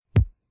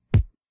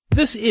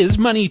This is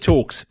Money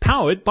Talks,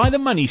 powered by the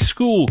Money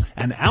School,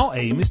 and our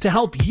aim is to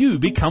help you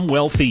become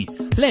wealthy.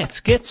 Let's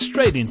get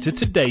straight into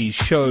today's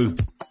show.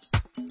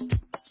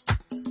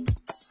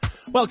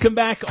 Welcome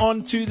back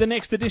on to the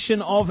next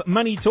edition of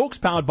Money Talks,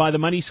 powered by the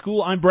Money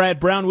School. I'm Brad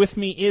Brown. With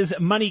me is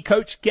money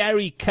coach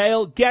Gary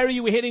Kale. Gary,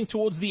 we're heading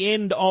towards the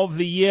end of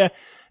the year,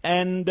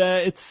 and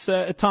it's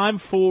a time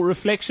for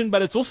reflection,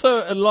 but it's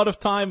also a lot of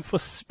time for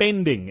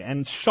spending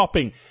and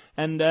shopping.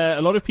 And a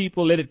lot of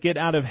people let it get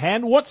out of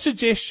hand. What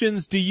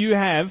suggestions do you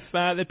have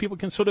that people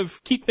can sort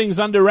of keep things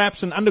under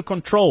wraps and under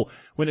control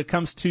when it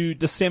comes to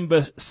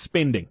December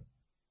spending?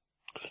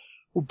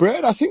 Well,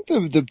 Brad, I think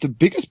the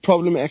biggest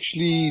problem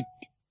actually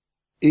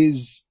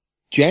is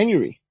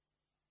January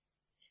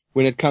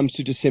when it comes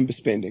to December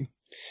spending,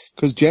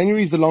 because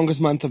January is the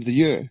longest month of the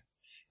year.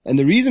 And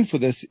the reason for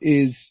this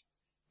is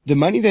the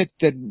money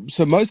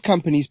so most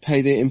companies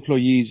pay their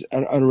employees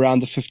around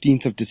the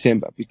 15th of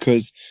December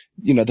because,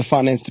 the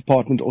finance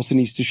department also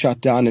needs to shut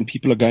down and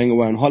people are going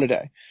away on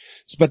holiday.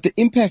 But the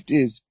impact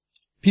is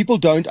people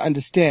don't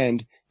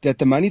understand that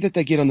the money that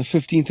they get on the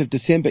 15th of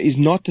December is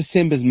not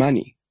December's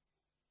money.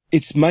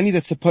 It's money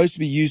that's supposed to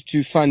be used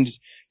to fund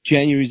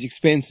January's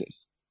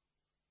expenses.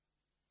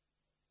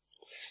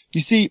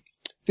 You see,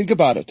 think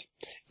about it.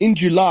 In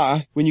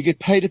July, when you get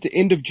paid at the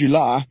end of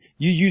July,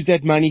 you use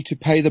that money to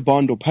pay the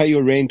bond or pay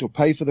your rent or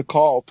pay for the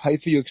car or pay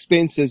for your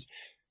expenses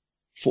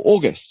for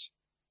August.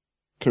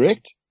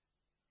 Correct?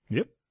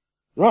 Yep.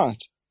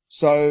 Right.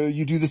 So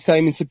you do the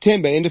same in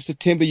September. End of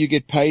September, you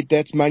get paid.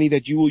 That's money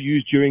that you will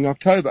use during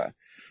October.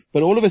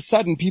 But all of a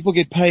sudden, people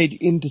get paid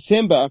in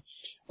December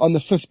on the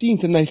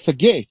 15th and they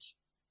forget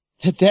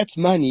that that's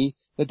money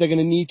that they're going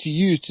to need to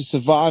use to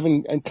survive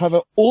and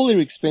cover all their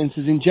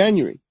expenses in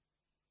January.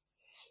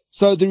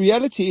 So the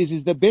reality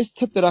is the best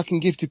tip that I can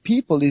give to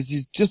people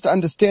is just to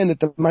understand that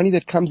the money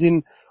that comes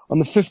in on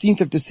the 15th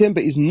of December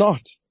is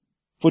not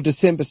for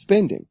December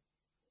spending.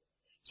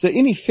 So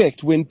in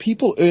effect, when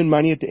people earn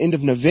money at the end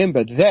of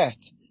November,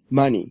 that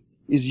money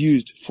is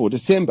used for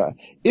December.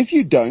 If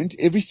you don't,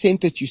 every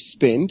cent that you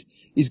spend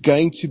is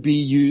going to be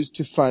used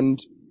to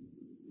fund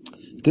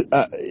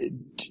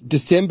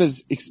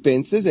December's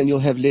expenses, and you'll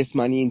have less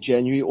money in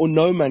January or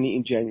no money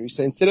in January.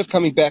 So instead of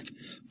coming back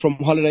from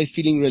holiday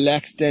feeling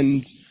relaxed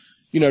and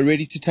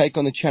ready to take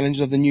on the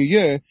challenge of the new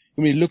year,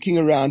 we're looking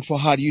around for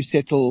how do you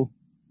settle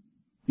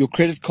your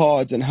credit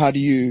cards and how do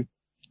you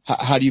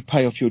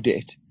pay off your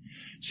debt.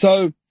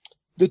 So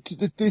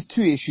there's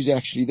two issues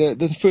actually.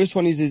 The first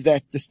one is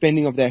that the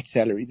spending of that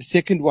salary. The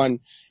second one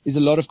is a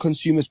lot of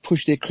consumers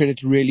push their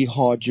credit really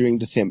hard during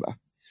December.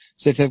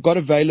 So if they've got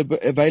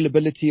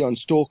availability on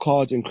store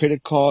cards and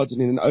credit cards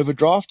and in an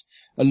overdraft,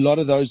 a lot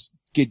of those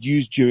get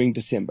used during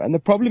December. And the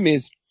problem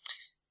is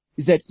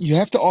that you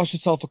have to ask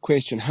yourself a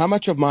question. How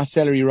much of my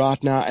salary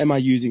right now am I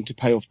using to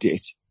pay off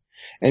debt?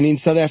 And in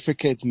South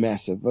Africa, it's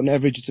massive. On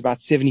average, it's about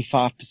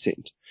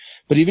 75%.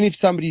 But even if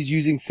somebody's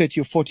using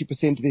 30 or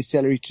 40% of their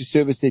salary to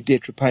service their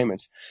debt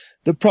repayments,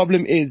 the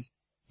problem is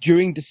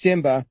during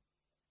December,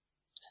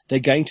 they're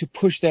going to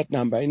push that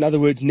number. In other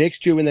words,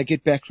 next year when they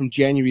get back from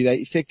January, they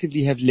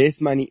effectively have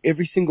less money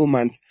every single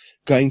month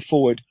going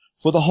forward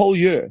for the whole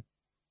year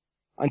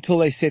until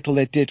they settle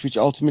that debt, which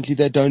ultimately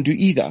they don't do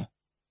either.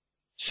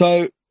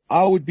 So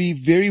I would be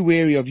very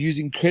wary of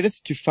using credit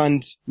to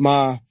fund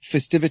my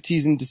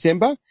festivities in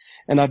December,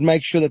 and I'd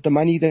make sure that the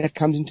money that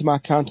comes into my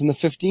account on the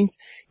 15th,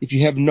 if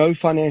you have no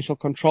financial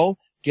control,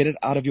 get it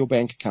out of your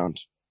bank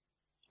account.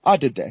 I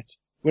did that.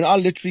 When I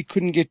literally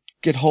couldn't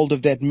get hold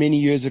of that many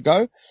years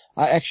ago,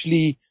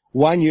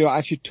 one year I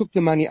actually took the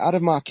money out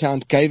of my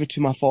account, gave it to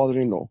my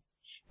father-in-law,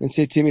 and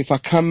said to him, if I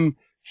come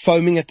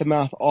foaming at the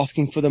mouth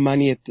asking for the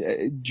money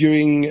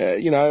during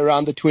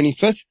around the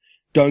 25th,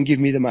 don't give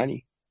me the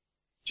money.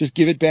 Just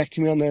give it back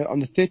to me on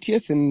the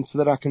 30th, and so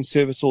that I can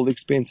service all the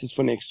expenses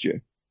for next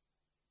year.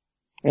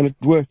 And it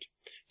worked.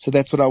 So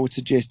that's what I would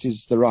suggest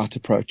is the right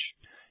approach.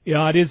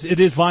 Yeah, it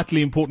is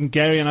vitally important,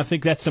 Gary, and I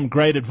think that's some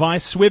great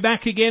advice. We're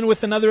back again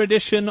with another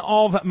edition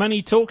of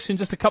Money Talks in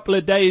just a couple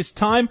of days'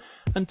 time.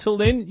 Until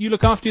then, you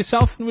look after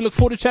yourself, and we look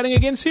forward to chatting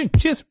again soon.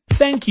 Cheers.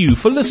 Thank you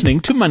for listening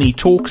to Money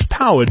Talks,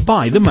 powered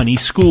by the Money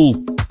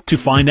School. To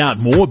find out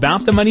more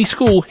about the Money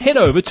School, head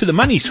over to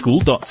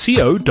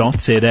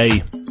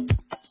themoneyschool.co.za.